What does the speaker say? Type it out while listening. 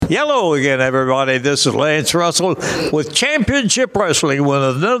Hello again, everybody. This is Lance Russell with Championship Wrestling with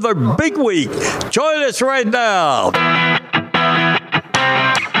another big week. Join us right now.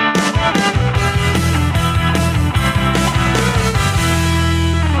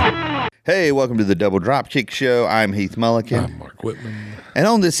 Hey, welcome to the Double Dropkick Show. I'm Heath Mulliken. I'm Mark Whitman. And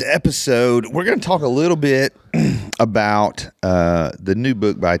on this episode, we're going to talk a little bit about the new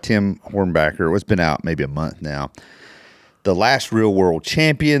book by Tim Hornbacher. It's been out maybe a month now. The Last Real World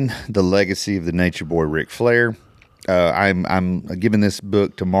Champion, The Legacy of the Nature Boy Ric Flair. I'm giving this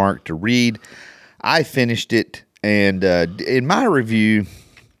book to Mark to read. I finished it, and in my review,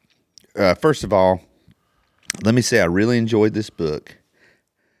 first of all, let me say I really enjoyed this book.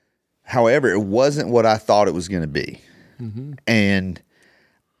 However, it wasn't what I thought it was going to be. Mm-hmm. And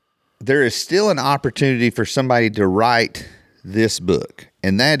there is still an opportunity for somebody to write this book.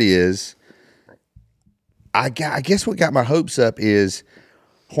 And that is, I guess what got my hopes up is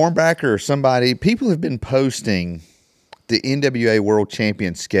Hornbacher or somebody, people have been posting the NWA World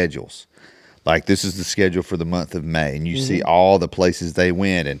Champion schedules. Like, this is the schedule for the month of May. And you see all the places they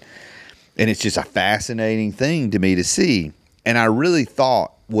went. And it's just a fascinating thing to me to see. And I really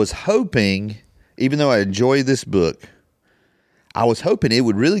was hoping, even though I enjoy this book, I was hoping it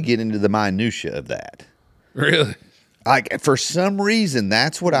would really get into the minutia of that. Really? Like, for some reason,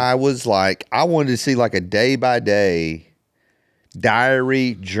 that's what I was like. I wanted to see like a day-by-day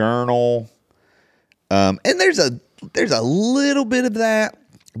diary, journal. And there's a little bit of that,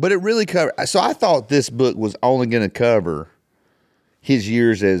 but it really covered. So I thought this book was only going to cover his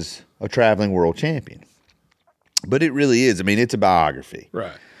years as a traveling world champion. But it really is. I mean, it's a biography.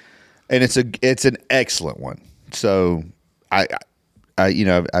 Right. And it's an excellent one. So I've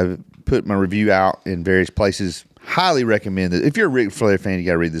put my review out in various places. Highly recommend it. If you're a Ric Flair fan, you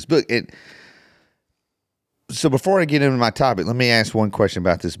got to read this book. So before I get into my topic, let me ask one question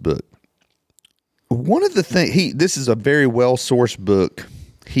about this book. One of the things, this is a very well-sourced book.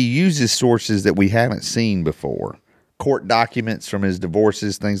 He uses sources that we haven't seen before. Court documents from his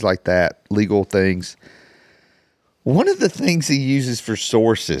divorces, things like that, legal things. One of the things he uses for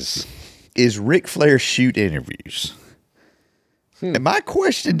sources is Ric Flair shoot interviews. And my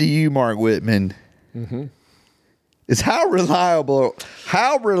question to you, Mark Whitman, is how reliable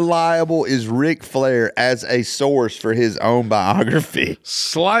is Ric Flair as a source for his own biography?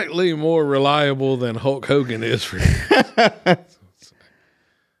 Slightly more reliable than Hulk Hogan is for him. I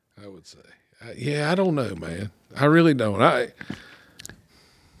would say. I don't know, man. I really don't.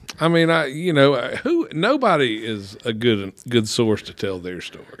 Nobody is a good source to tell their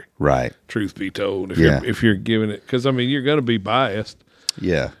story. Right. Truth be told, if you're giving it, because you're going to be biased.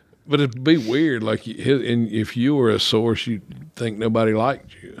 Yeah. But it'd be weird, like, if you were a source, you'd think nobody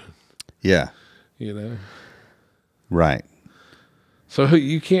liked you. Yeah. Right. So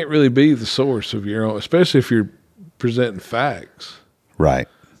you can't really be the source of your own, especially if you're presenting facts. Right.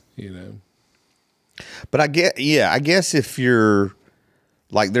 But I guess if you're,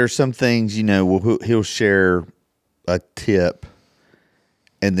 like, there's some things, he'll share a tip,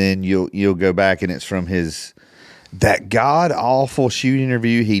 and then you'll go back and it's from that god awful shoot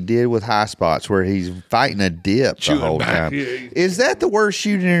interview he did with High Spots where he's fighting a dip the whole time. Yeah. Is that the worst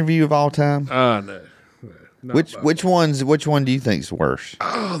shoot interview of all time? No. Which one do you think is worse?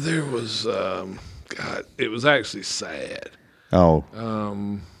 Oh, there was it was actually sad. Oh.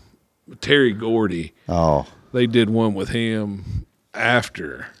 Terry Gordy. Oh. They did one with him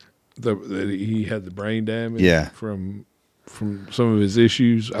after that he had the brain damage. Yeah. From some of his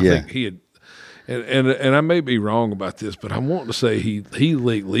issues. I think he had, and I may be wrong about this, but I want to say he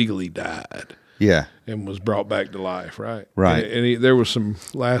legally died. Yeah. And was brought back to life, right? Right. And there was some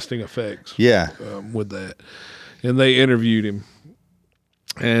lasting effects. Yeah. With that, and they interviewed him,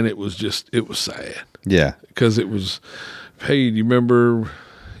 and it was sad. Yeah. Because it was, hey, do you remember?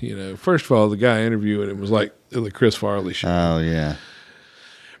 First of all, the guy interviewing him was like the Chris Farley show. Oh yeah.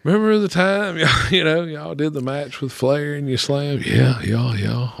 Remember the time, y'all did the match with Flair and you slammed?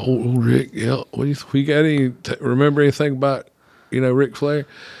 Yeah. Old Rick, yeah. What do you got remember anything about, Ric Flair?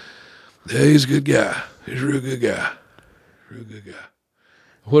 Yeah, he's a good guy. He's a real good guy. Real good guy.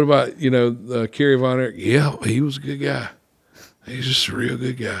 What about, Kerry Von Erich? Yeah, he was a good guy. He's just a real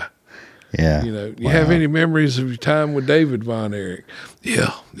good guy. Yeah. You have any memories of your time with David Von Erich?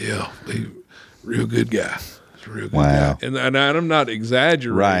 Yeah. He real good guy. He's a real good guy. And I'm not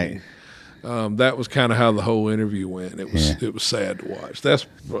exaggerating. Right. That was kind of how the whole interview went. It was sad to watch. That's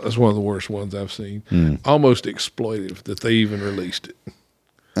one of the worst ones I've seen. Almost exploitive that they even released it.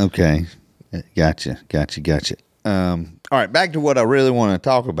 Okay. Gotcha. All right, back to what I really want to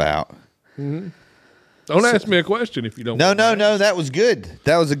talk about. Mm-hmm. Don't ask me a question if you don't. No. That was good.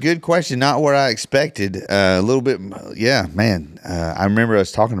 That was a good question. Not what I expected. A little bit. Yeah, man. I remember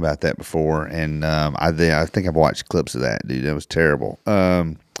us talking about that before, and I think I've watched clips of that, dude. That was terrible.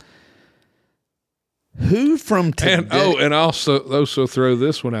 Who from today? And also throw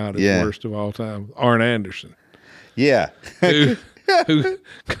this one out as worst of all time. Arn Anderson. Yeah. Who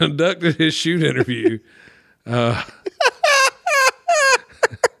conducted his shoot interview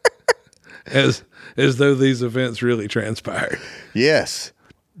as though these events really transpired. Yes.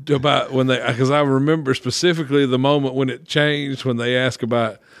 About because I remember specifically the moment when it changed, when they asked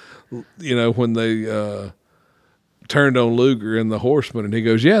about, when they turned on Luger and the Horsemen, and he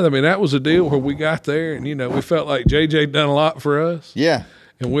goes, yeah, I mean, that was a deal where we got there, and, we felt like JJ done a lot for us. Yeah.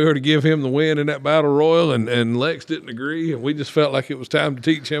 And we were to give him the win in that battle royal, and Lex didn't agree, and we just felt like it was time to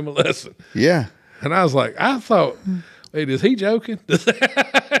teach him a lesson. Yeah. And I was like, I thought, wait, is he joking?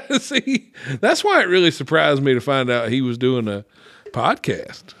 See, that's why it really surprised me to find out he was doing a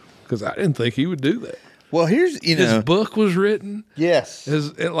podcast, because I didn't think he would do that. Well, here's, his book was written. Yes. He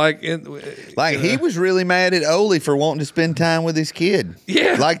was really mad at Ole for wanting to spend time with his kid.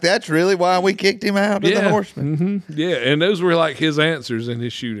 Yeah. Like, that's really why we kicked him out of the Horsemen. Mm-hmm. Yeah. And those were like his answers in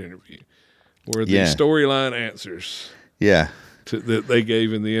his shoot interview, were the storyline answers. Yeah. That they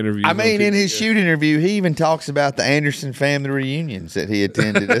gave in the interview. I mean, in his shoot interview, he even talks about the Anderson family reunions that he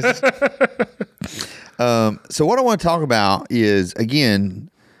attended. So what I want to talk about is, again,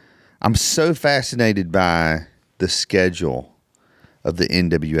 I'm so fascinated by the schedule of the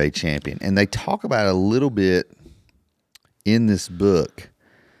NWA champion. And they talk about a little bit in this book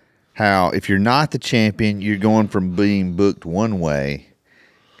how if you're not the champion, you're going from being booked one way,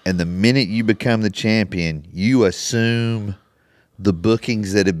 and the minute you become the champion, you assume the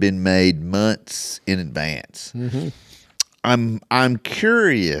bookings that have been made months in advance. Mm-hmm. I'm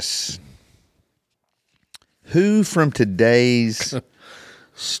curious, who from today's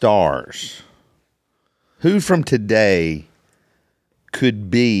stars, who from today could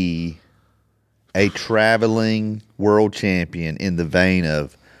be a traveling world champion in the vein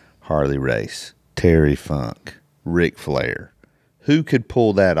of Harley Race, Terry Funk, Ric Flair? Who could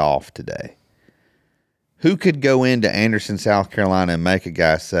pull that off today? Who could go into Anderson, South Carolina and make a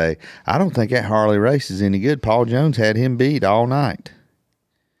guy say, I don't think that Harley Race is any good. Paul Jones had him beat all night.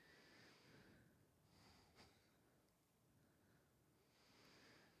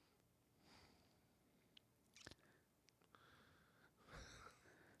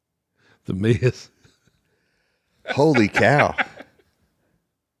 The Miz. Holy cow.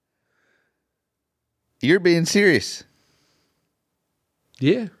 You're being serious.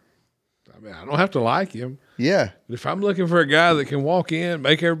 Yeah. I mean, I don't have to like him. Yeah. But if I'm looking for a guy that can walk in,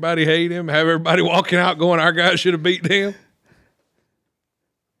 make everybody hate him, have everybody walking out going, our guy should have beaten him.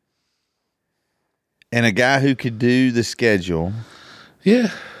 And a guy who could do the schedule.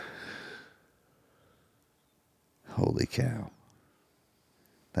 Yeah. Holy cow.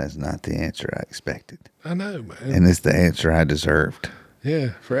 That's not the answer I expected. I know, man. And it's the answer I deserved. Yeah,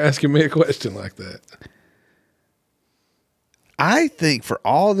 for asking me a question like that. I think for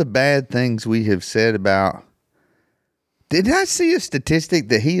all the bad things we have said about... Did I see a statistic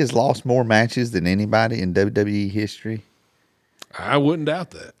that he has lost more matches than anybody in WWE history? I wouldn't doubt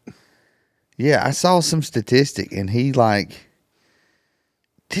that. Yeah, I saw some statistic, and he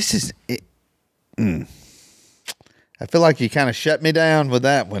this is... I feel like you kind of shut me down with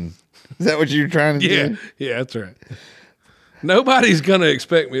that one. Is that what you're trying to do? Yeah, that's right. Nobody's going to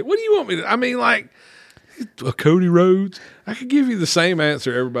expect me. What do you want me to... I mean, like, Cody Rhodes, I could give you the same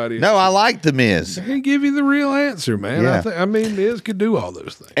answer everybody else. No, I like The Miz. I can give you the real answer, man. Yeah. I mean, Miz could do all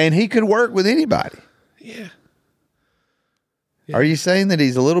those things. And he could work with anybody. Yeah. Are you saying that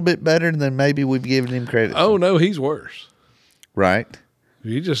he's a little bit better than maybe we've given him credit Oh, for? no, he's worse. Right.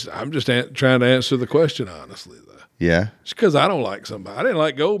 I'm just trying to answer the question honestly, though. Yeah. It's because I don't like somebody. I didn't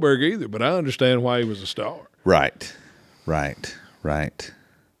like Goldberg either, but I understand why he was a star. Right.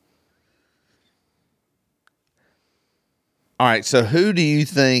 All right, so who do you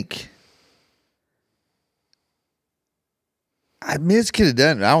think... Miz could have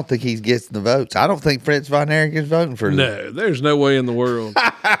done it. I don't think he gets the votes. I don't think Fritz Von Erich is voting for him. No, there's no way in the world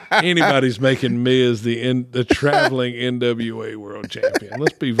anybody's making Miz the traveling NWA world champion.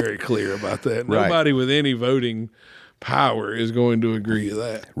 Let's be very clear about that. Right. Nobody with any voting power is going to agree to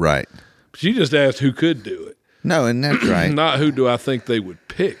that. Right. But you just asked who could do it. No, and that's right. Not who do I think they would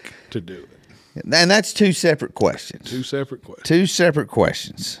pick to do it. And that's two separate questions. Two separate questions. Two separate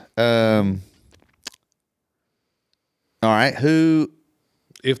questions. All right, who...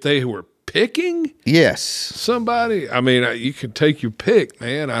 If they were picking Yes. somebody, I mean, you could take your pick,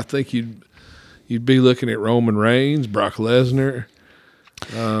 man. I think you'd you'd be looking at Roman Reigns, Brock Lesnar.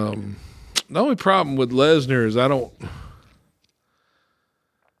 The only problem with Lesnar is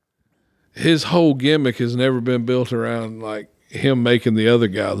his whole gimmick has never been built around like him making the other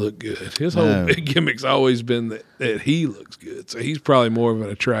guy look good. His whole gimmick's always been that he looks good. So he's probably more of an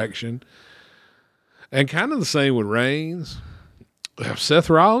attraction. And kind of the same with Reigns. Seth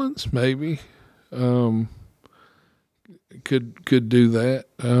Rollins, maybe. Could do that.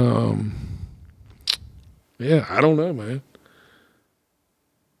 Yeah, I don't know, man.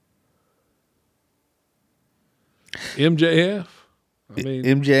 MJF. I mean,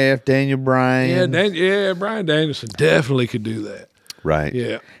 MJF, Daniel Bryan. Bryan Danielson definitely could do that. Right.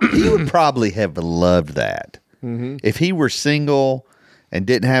 Yeah. He would probably have loved that. Mm-hmm. If he were single and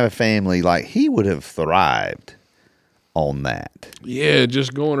didn't have a family, like he would have thrived on that. Yeah,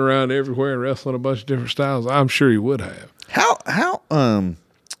 just going around everywhere and wrestling a bunch of different styles. I'm sure he would have.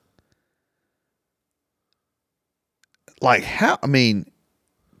 I mean,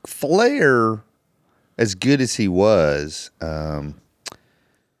 Flair, as good as he was,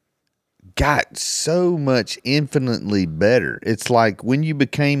 got so much infinitely better. It's like when you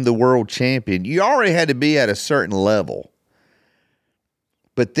became the world champion, you already had to be at a certain level.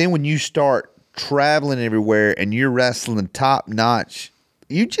 But then when you start traveling everywhere and you're wrestling top notch,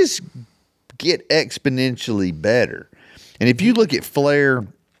 you just get exponentially better. And if you look at Flair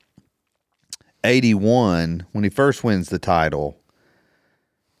 81, when he first wins the title,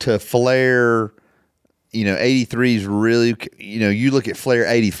 to Flair, 83 is really, you look at Flair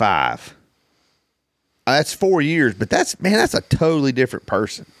 85. That's 4 years, but that's a totally different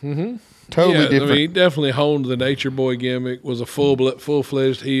person. Mm-hmm. Totally different. I mean, he definitely honed the Nature Boy gimmick, was a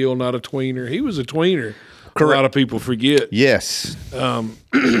full-fledged heel, not a tweener. He was a tweener. Correct. A lot of people forget. Yes.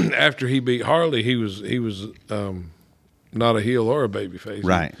 After he beat Harley, he was not a heel or a babyface.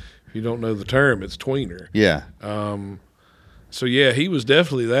 Right. If you don't know the term, it's tweener. Yeah. So, yeah, he was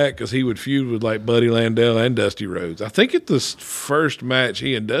definitely that because he would feud with, like, Buddy Landell and Dusty Rhodes. I think at the first match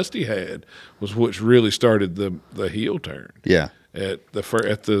he and Dusty had was what really started the heel turn. Yeah. At the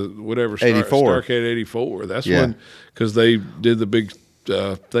 84. Starrcade 84. That's when, because they did the big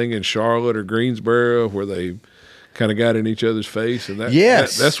thing in Charlotte or Greensboro where they kind of got in each other's face. And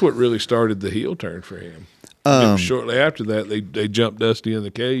that's what really started the heel turn for him. Shortly after that, they jumped Dusty in the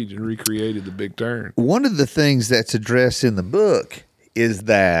cage and recreated the big turn. One of the things that's addressed in the book is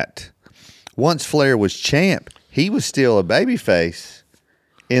that once Flair was champ, he was still a babyface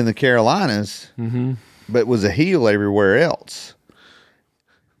in the Carolinas, but was a heel everywhere else.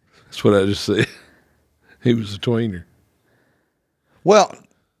 That's what I just said. He was a tweener. Well,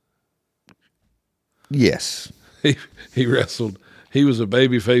 yes. He wrestled. He was a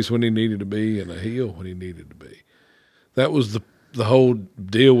babyface when he needed to be and a heel when he needed to be. That was the whole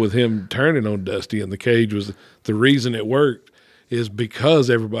deal with him turning on Dusty in the cage. Was the reason it worked is because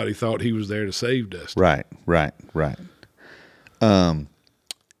everybody thought he was there to save Dusty. Right.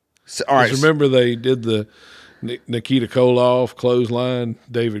 So, all right. Remember they did the Nikita Koloff clothesline,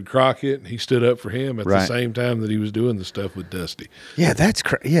 David Crockett. He stood up for him at the same time that he was doing the stuff with Dusty. Yeah, that's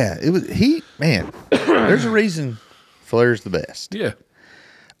crazy. Yeah, it was man. There's a reason Flair's the best. Yeah.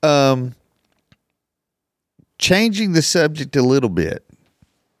 Changing the subject a little bit,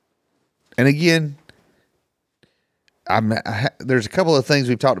 and again, there's a couple of things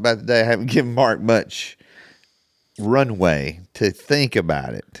we've talked about today. I haven't given Mark much runway to think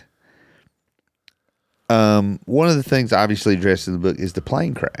about it. One of the things obviously addressed in the book is the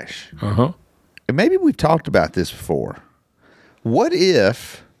plane crash. Uh-huh. And maybe we've talked about this before. What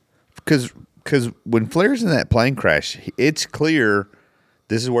if, because when Flair's in that plane crash, it's clear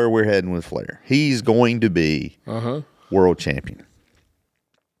this is where we're heading with Flair. He's going to be world champion.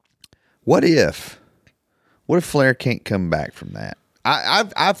 What if Flair can't come back from that?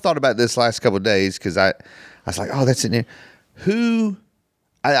 I've thought about this last couple of days because I was like, oh, that's an who.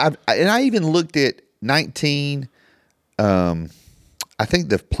 I even looked at 19. I think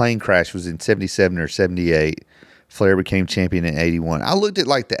the plane crash was in 77 or 78. Flair became champion in 81. I looked at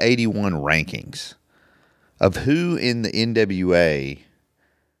like the 81 rankings of who in the NWA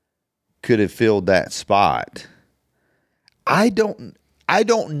could have filled that spot. I don't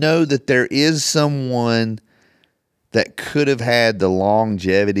know that there is someone that could have had the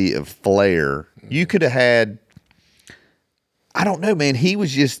longevity of Flair. You could have had, I don't know, man. He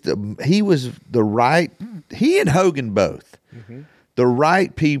was the right, he and Hogan both, the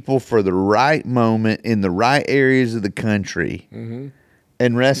right people for the right moment in the right areas of the country. Mm-hmm.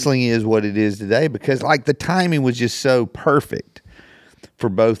 And wrestling is what it is today because like the timing was just so perfect for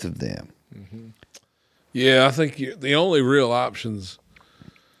both of them. Mm-hmm. Yeah, I think the only real options,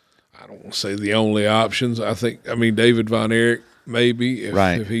 I don't want to say the only options. I mean, David Von Erich, maybe,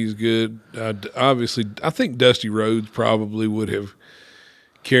 if he's good. Obviously, I think Dusty Rhodes probably would have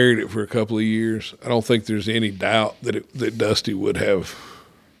carried it for a couple of years. I don't think there's any doubt that Dusty would have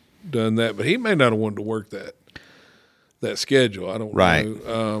done that, but he may not have wanted to work that schedule. I don't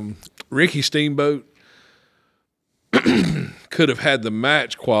know. Ricky Steamboat could have had the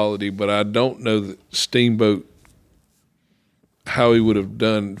match quality, but I don't know that Steamboat, how he would have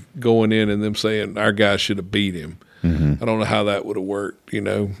done going in and them saying our guy should have beat him. I don't know how that would have worked,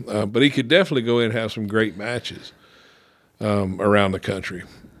 but he could definitely go in and have some great matches around the country.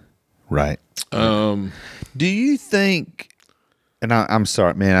 Right. Do you think, and I'm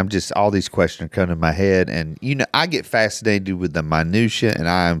sorry, man, I'm just, all these questions are coming to my head, and I get fascinated with the minutia, and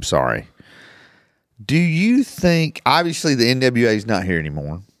I'm sorry. Do you think, obviously the NWA is not here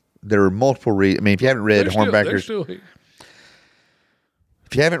anymore. There are multiple reasons. I mean, if you haven't read Hornbacker's,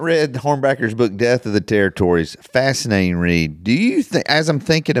 if you haven't read Hornbacker's book, Death of the Territories, fascinating read. Do you think, as I'm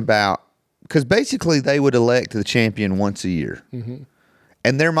thinking about, because basically they would elect the champion once a year,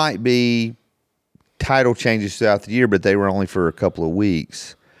 and there might be title changes throughout the year, but they were only for a couple of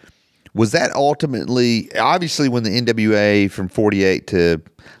weeks. Was that ultimately, obviously when the NWA from 48 to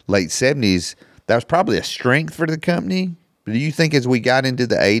late 70s, that was probably a strength for the company. But do you think as we got into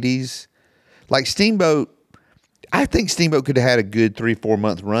the 80s, like Steamboat, I think Steamboat could have had a good 3-4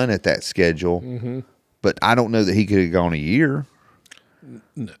 month run at that schedule, but I don't know that he could have gone a year.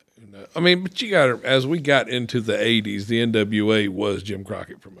 No. I mean, but you got to, as we got into the 80s, the NWA was Jim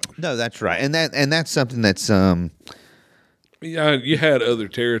Crockett Promotions. No, that's right. And that's something that's yeah, you had other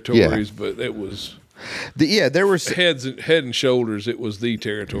territories, but it was there was head and shoulders, it was the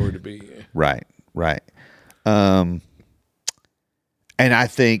territory to be in. Right. And I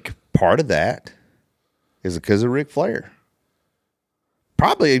think part of that is because of Ric Flair.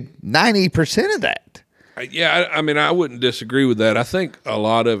 Probably 90% of that. Yeah, I mean, I wouldn't disagree with that. I think a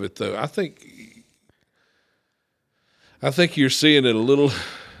lot of it, though, I think you're seeing it a little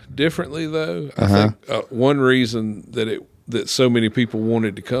differently, though. I think one reason that so many people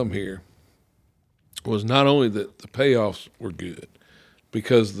wanted to come here was not only that the payoffs were good,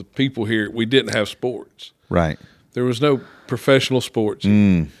 because the people here, we didn't have sports. Right. There was no professional sports.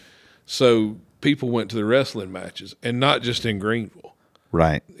 So people went to the wrestling matches, and not just in Greenville.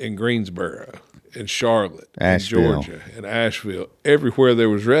 Right. In Greensboro, in Charlotte, Asheville. in Georgia, in Asheville. Everywhere there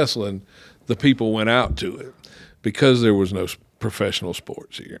was wrestling, the people went out to it because there was no professional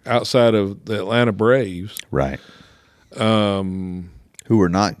sports here outside of the Atlanta Braves. Right. Who were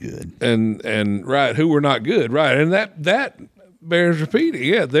not good. And right, who were not good. Right. And that bears repeating.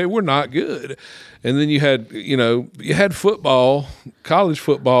 Yeah, they were not good. And then you had football, college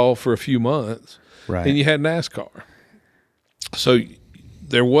football for a few months. Right. And you had NASCAR. So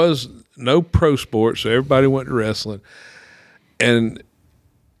there was no pro sports, so everybody went to wrestling. And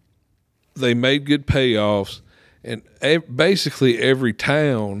they made good payoffs. And basically every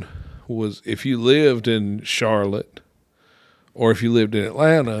town was, if you lived in Charlotte or if you lived in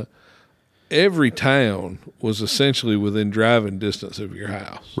Atlanta, every town was essentially within driving distance of your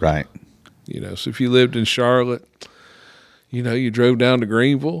house. Right. So if you lived in Charlotte, you drove down to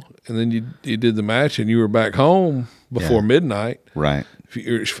Greenville, and then you did the match, and you were back home before midnight. Right. If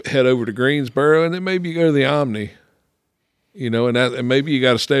you head over to Greensboro, and then maybe you go to the Omni, and maybe you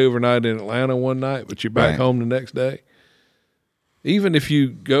got to stay overnight in Atlanta one night, but you're back home the next day. Even if you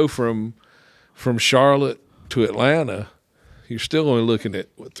go from Charlotte to Atlanta, you're still only looking at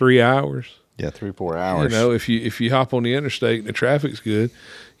 3 hours. Yeah, 3-4 hours. If you hop on the interstate and the traffic's good,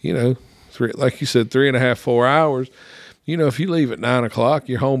 like you said, 3.5, 4 hours. If you leave at 9 o'clock,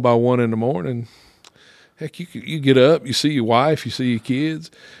 you're home by 1 a.m. Heck, you get up, you see your wife, you see your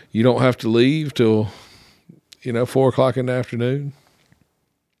kids. You don't have to leave till 4 o'clock in the afternoon.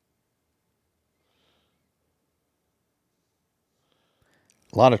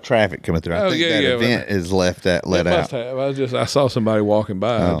 A lot of traffic coming through. I think that event is let out. I saw somebody walking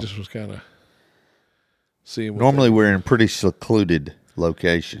by. I just was kind of seeing. Normally, we're in a pretty secluded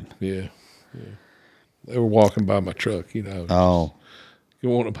location. Yeah. They were walking by my truck. Oh. You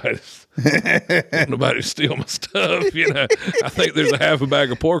want nobody to steal my stuff. I think there's a half a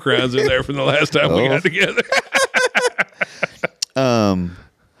bag of pork rinds in there from the last time we got together. Well,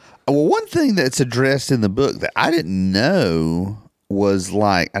 one thing that's addressed in the book that I didn't know was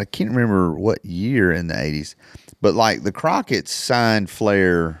I can't remember what year in the 80s, but the Crockett's signed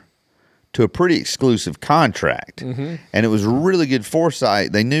Flair to a pretty exclusive contract. And it was really good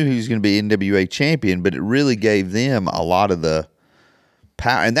foresight. They knew he was going to be NWA champion, but it really gave them a lot of the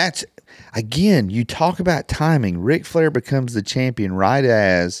power. And that's, again, you talk about timing. Ric Flair becomes the champion right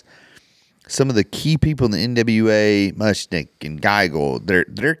as some of the key people in the NWA, Mushnick and Geigel,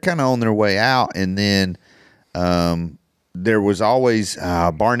 they're kind of on their way out. And then there was always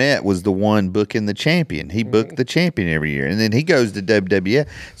Barnett was the one booking the champion. He booked the champion every year, and then he goes to WWF.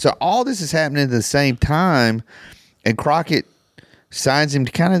 So all this is happening at the same time, and Crockett signs him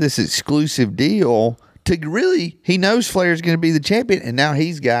to kind of this exclusive deal to really, he knows Flair's going to be the champion, and now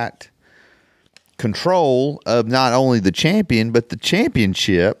he's got control of not only the champion but the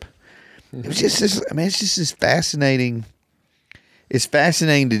championship. It was just this, I mean, it's just this fascinating. It's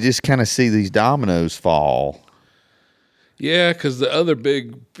fascinating to just kind of see these dominoes fall. Yeah, because the other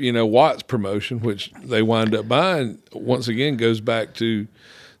big, Watts promotion, which they wind up buying, once again goes back to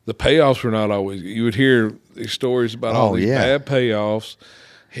the payoffs were not always. You would hear these stories about all these bad payoffs,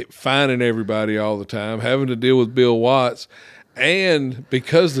 finding everybody all the time, having to deal with Bill Watts, and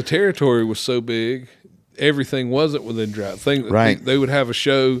because the territory was so big, everything wasn't within drought. Right. They would have a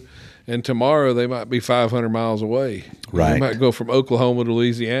show, and tomorrow they might be 500 miles away. Right. They might go from Oklahoma to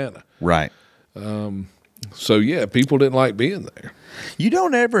Louisiana. Right. So, yeah, people didn't like being there. You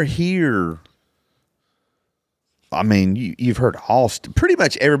don't ever hear. I mean, you've heard pretty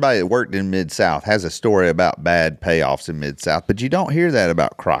much everybody that worked in Mid-South has a story about bad payoffs in Mid-South, but you don't hear that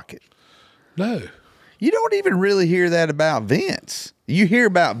about Crockett. No. You don't even really hear that about Vince. You hear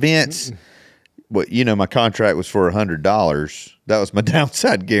about Vince, my contract was for $100. That was my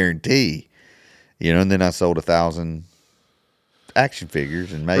downside guarantee. And then I sold 1,000 action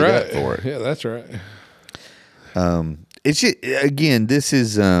figures and made up for it. Yeah, that's right. It's just, again, this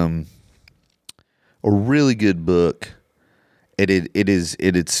is a really good book.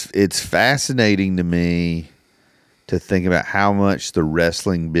 It's fascinating to me to think about how much the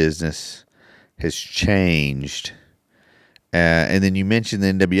wrestling business has changed. And then you mentioned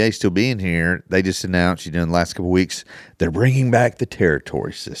the NWA still being here. They just announced, in the last couple of weeks, they're bringing back the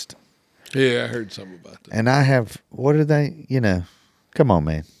territory system. Yeah, I heard something about that. What are they, come on,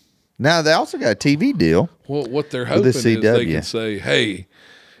 man. Now, they also got a TV deal. Well, what they're hoping is they can say, hey,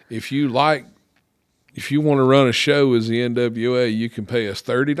 if you want to run a show as the NWA, you can pay us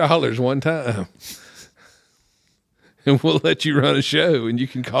 $30 one time. And we'll let you run a show, and you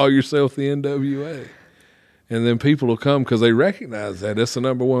can call yourself the NWA. And then people will come because they recognize that. That's the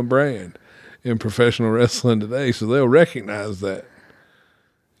number one brand in professional wrestling today. So they'll recognize that,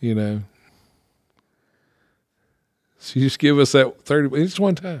 So you just give us that 30, just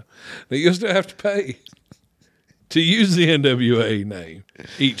one time. Now you'll still have to pay to use the NWA name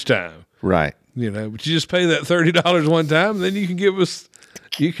each time. Right. But you just pay that $30 one time, and then you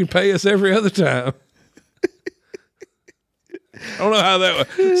can pay us every other time. I don't know how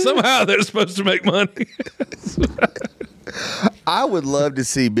that. Somehow they're supposed to make money. I would love to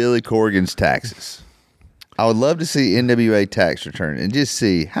see Billy Corgan's taxes. I would love to see NWA tax return and just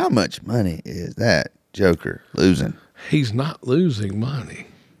see how much money is that joker losing. He's not losing money.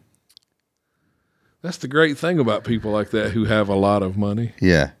 That's the great thing about people like that who have a lot of money.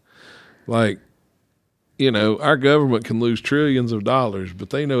 Yeah. Like, our government can lose trillions of dollars,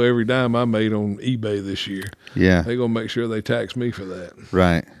 but they know every dime I made on eBay this year. Yeah. They're going to make sure they tax me for that.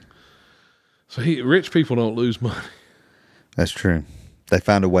 Right. So rich people don't lose money. That's true. They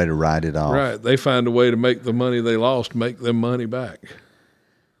find a way to write it off. Right. They find a way to make the money they lost, make them money back.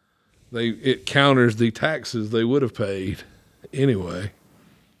 It counters the taxes they would have paid anyway.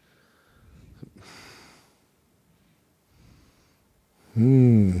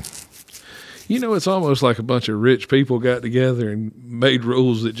 It's almost like a bunch of rich people got together and made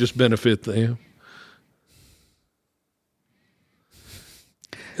rules that just benefit them.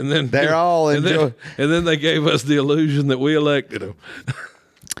 And then they're all enjoy. And then they gave us the illusion that we elected them.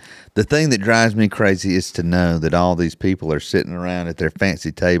 The thing that drives me crazy is to know that all these people are sitting around at their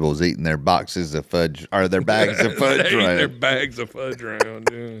fancy tables eating their boxes of fudge or their bags of fudge around. Their bags of fudge around.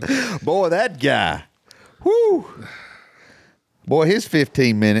 Yeah. Boy, that guy. Whoo. Boy, his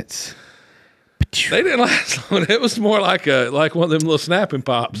 15 minutes. They didn't last long. It was more like one of them little snapping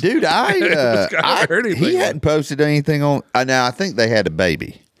pops. Dude, I heard anything. He hadn't posted anything on. Now I think they had a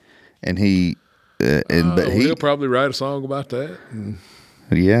baby, and he'll probably write a song about that.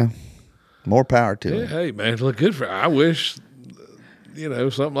 Yeah, more power to him. Hey man, look good for. I wish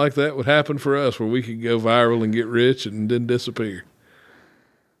something like that would happen for us, where we could go viral and get rich and then disappear.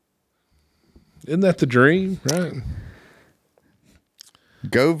 Isn't that the dream, right?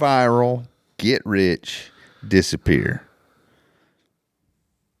 Go viral, get rich, disappear.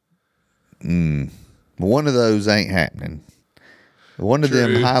 One of those ain't happening. One of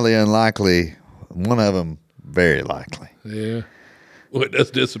them highly unlikely. One of them very likely. Yeah. What,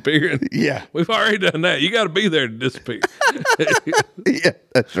 that's disappearing? Yeah. We've already done that. You got to be there to disappear. Yeah,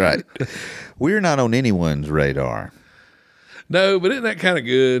 that's right. We're not on anyone's radar. No, but isn't that kind of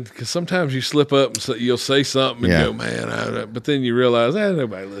good? Because sometimes you slip up and you'll say something and go, man, but then you realize,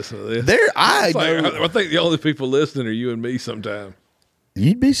 nobody listens to this. I think the only people listening are you and me sometimes.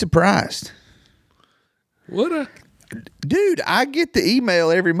 You'd be surprised. Would I? Dude, I get the email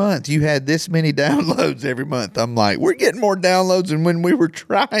every month. You had this many downloads every month. I'm like, we're getting more downloads than when we were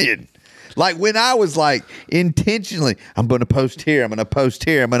trying. Like when I was like intentionally, I'm going to post here, I'm going to post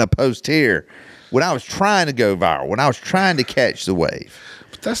here, I'm going to post here. When I was trying to go viral, when I was trying to catch the wave.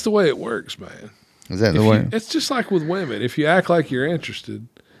 But that's the way it works, man. Is that the way? It's just like with women. If you act like you're interested,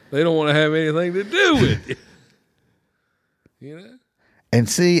 they don't want to have anything to do with you. You know? And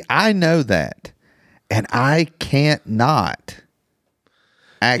see, I know that. And I can't not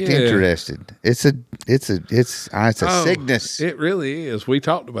act interested. It's a sickness. It really is. We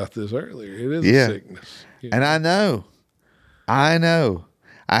talked about this earlier. It is a sickness. And I know.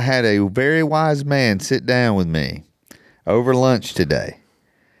 I had a very wise man sit down with me over lunch today,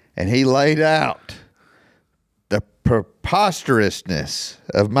 and he laid out the preposterousness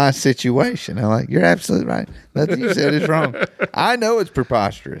of my situation. I'm like, you're absolutely right. Nothing you said is wrong. I know it's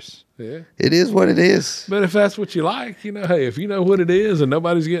preposterous. Yeah. It is what it is. But if that's what you like, hey, if you know what it is and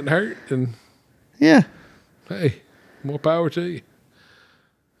nobody's getting hurt, then hey, more power to you.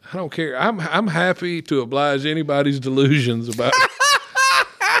 I don't care. I'm happy to oblige anybody's delusions about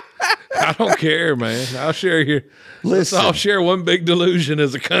I don't care, man. I'll share your Listen. I'll share one big delusion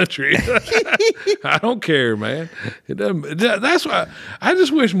as a country. I don't care, man. It doesn't. That's why I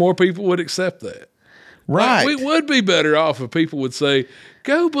just wish more people would accept that. Right. Like, we would be better off if people would say,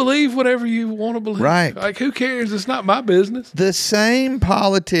 go believe whatever you want to believe. Right. Like, who cares? It's not my business. The same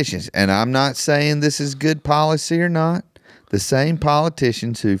politicians, and I'm not saying this is good policy or not, the same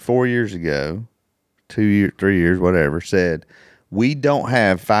politicians who 4 years ago, 2 years, 3 years, whatever, said, we don't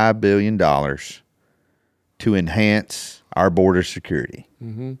have $5 billion to enhance our border security.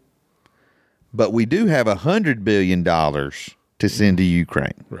 Mm-hmm. But we do have $100 billion to send to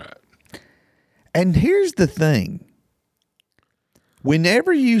Ukraine. Right. And here's the thing.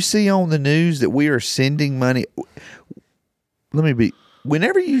 Whenever you see on the news that we are sending money,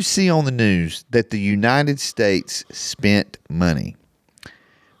 whenever you see on the news that the United States spent money,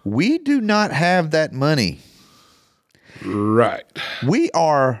 we do not have that money. Right. We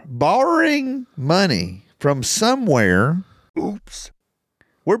are borrowing money from somewhere. Oops.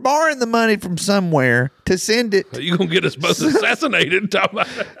 We're borrowing the money from somewhere to send it. You're going to get us both assassinated.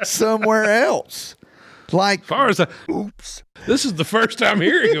 Somewhere else. Like, as far as oops. This is the first time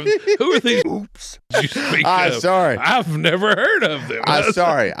hearing of who are these oops you speak of? Sorry. I've never heard of them.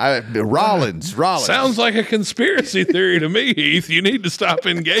 Sorry. Rollins. Sounds like a conspiracy theory to me, Heath. You need to stop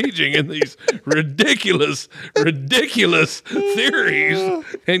engaging in these ridiculous theories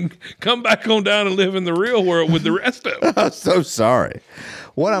and come back on down and live in the real world with the rest of them. I'm so sorry.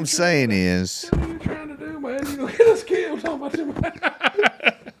 What I'm saying is, what are you trying to do, man? You're going to get us killed talking about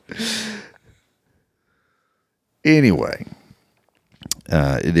anyway,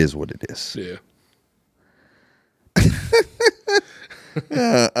 it is what it is. Yeah.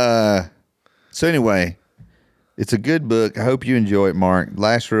 So anyway, it's a good book. I hope you enjoy it, Mark.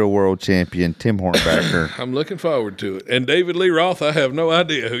 Last Real World Champion, Tim Hornbacker. I'm looking forward to it. And David Lee Roth, I have no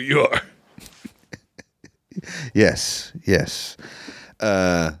idea who you are. Yes.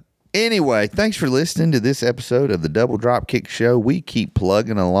 Anyway, thanks for listening to this episode of the Double Drop Kick Show. We keep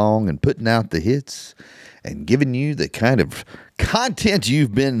plugging along and putting out the hits and giving you the kind of content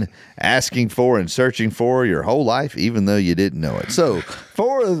you've been asking for and searching for your whole life, even though you didn't know it. So,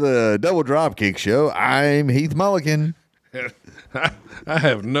 for the Double Drop Kick Show, I'm Heath Mulligan. I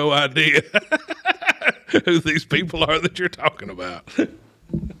have no idea who these people are that you're talking about.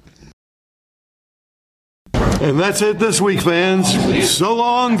 And that's it this week, fans. So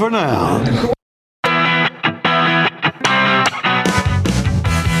long for now.